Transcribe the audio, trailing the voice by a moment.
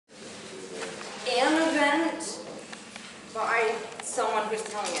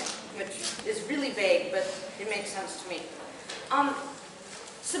telling it, which is really vague, but it makes sense to me.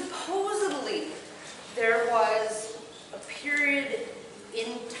 Supposedly, there was a period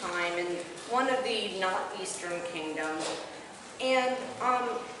in time in one of the not Eastern kingdoms, and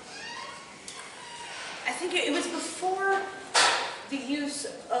I think it was before the use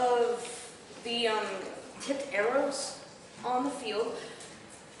of the tipped arrows on the field,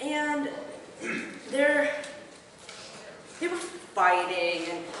 and they were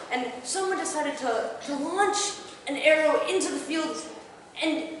fighting, and someone decided to launch an arrow into the field,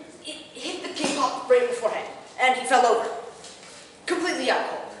 and it hit the king right in the forehead, and he fell over, completely out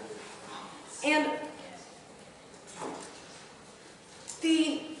cold. And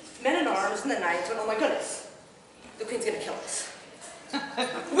the men-at-arms and the knights went, oh my goodness, the queen's gonna kill us.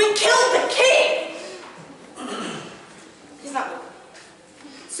 We killed the king! He's not moving.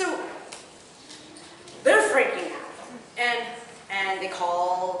 So they're freaking out, and they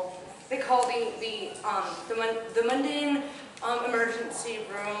call the mundane emergency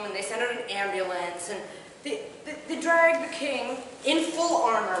room, and they send out an ambulance, and they drag the king in full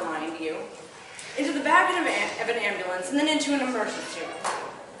armor, mind you, into the back of an ambulance, and then into an emergency room.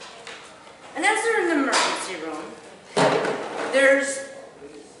 And as they're in the emergency room, there's,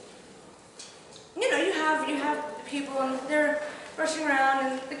 you have the people, and they're rushing around,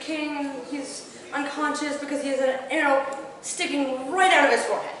 and the king, and he's unconscious because he has an arrow sticking right out of his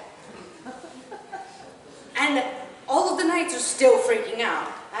forehead. And all of the knights are still freaking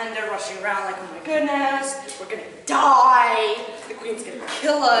out, and they're rushing around like, oh my goodness, we're gonna die, the queen's gonna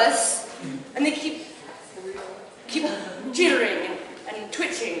kill us, and they keep jittering and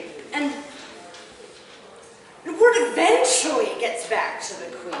twitching, and word eventually gets back to the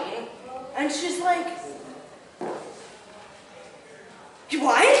queen, and she's like,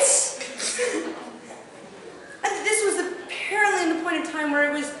 what? And this was apparently the point in time where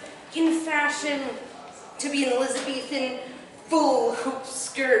it was in fashion to be an Elizabethan full hoop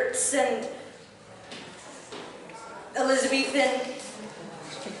skirts and Elizabethan.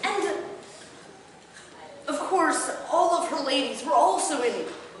 And of course, all of her ladies were also in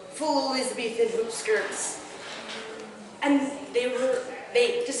full Elizabethan hoop skirts. And they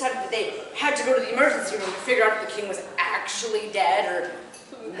decided that they had to go to the emergency room to figure out if the king was actually dead or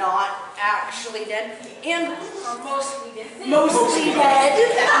not actually dead. And mostly dead. Mostly dead,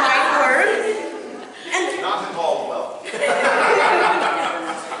 that might work. And not involved well.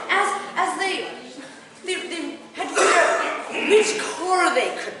 as they had to figure out which car they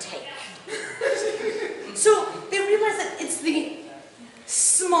could take. So they realized that it's the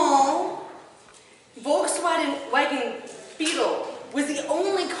small Volkswagen Beetle was the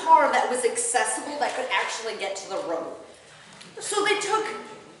only car that was accessible that could actually get to the road. So they took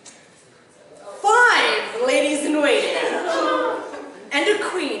 5 ladies in waiting and a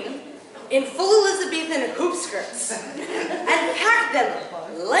queen in full Elizabethan hoop skirts and packed them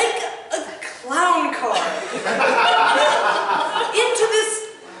like a clown car into this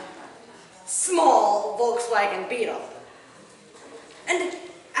small Volkswagen Beetle. And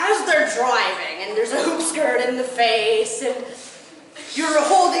as they're driving, and there's a hoop skirt in the face, and you're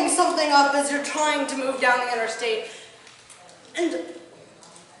holding something up as you're trying to move down the interstate, and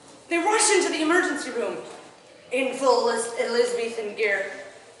they rush into the emergency room in full Elizabethan gear,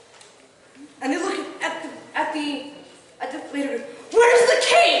 and they look at the leader. Where's the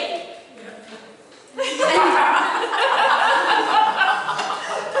king?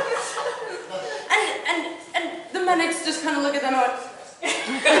 and the medics just kind of look at them and go,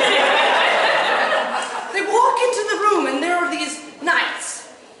 they walk into the room, and there are these knights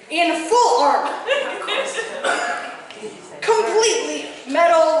in full armor, completely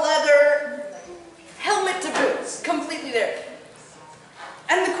metal, leather, helmet to boots, completely there.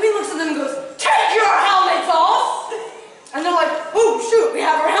 And the queen looks at them and goes, take your helmets off! And they're like, oh shoot, we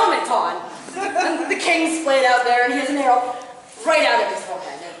have our helmets on. And the king's splayed out there, and he has an arrow right out of his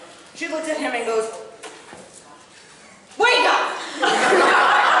forehead. And she looks at him and goes, wake up!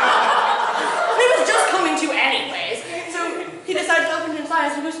 He was just coming to anyways, so he decides to open his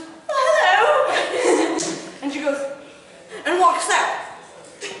eyes and goes, hello! And she goes, and walks out.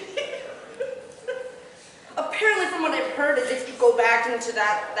 Apparently, from what I've heard, is if you go back into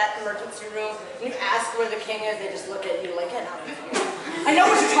that emergency room and you ask where the king is, they just look at you like, get out of here. I know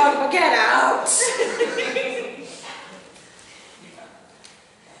what you're talking about, get out!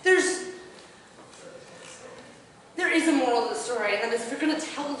 There is a moral to the story, and that is if you're going to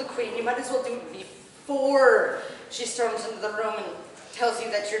tell the queen, you might as well do it before she storms into the room and tells you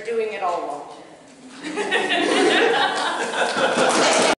that you're doing it all wrong.